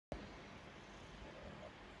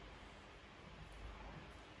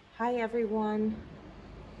Hi everyone.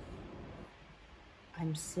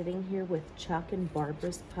 I'm sitting here with Chuck and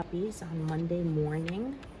Barbara's puppies on Monday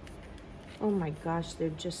morning. Oh my gosh, they're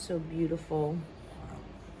just so beautiful.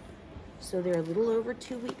 So they're a little over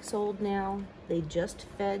 2 weeks old now. They just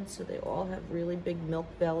fed, so they all have really big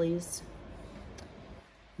milk bellies.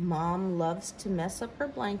 Mom loves to mess up her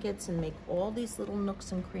blankets and make all these little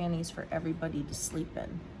nooks and crannies for everybody to sleep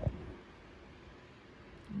in.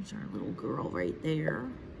 There's our little girl right there.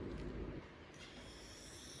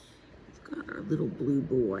 Got our little blue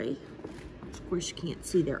boy. Of course, you can't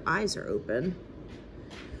see, their eyes are open.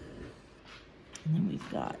 And then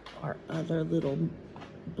we've got our other little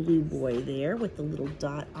blue boy there with the little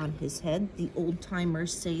dot on his head. The old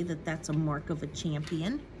timers say that that's a mark of a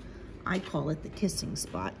champion. I call it the kissing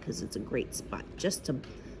spot because it's a great spot just to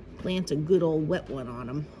plant a good old wet one on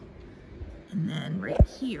him. And then right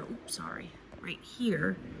here, oops, sorry, right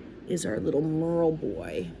here is our little Merle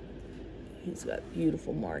boy. He's got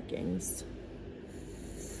beautiful markings.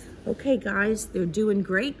 Okay, guys, they're doing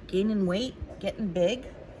great, gaining weight, getting big.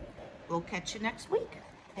 We'll catch you next week.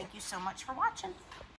 Thank you so much for watching.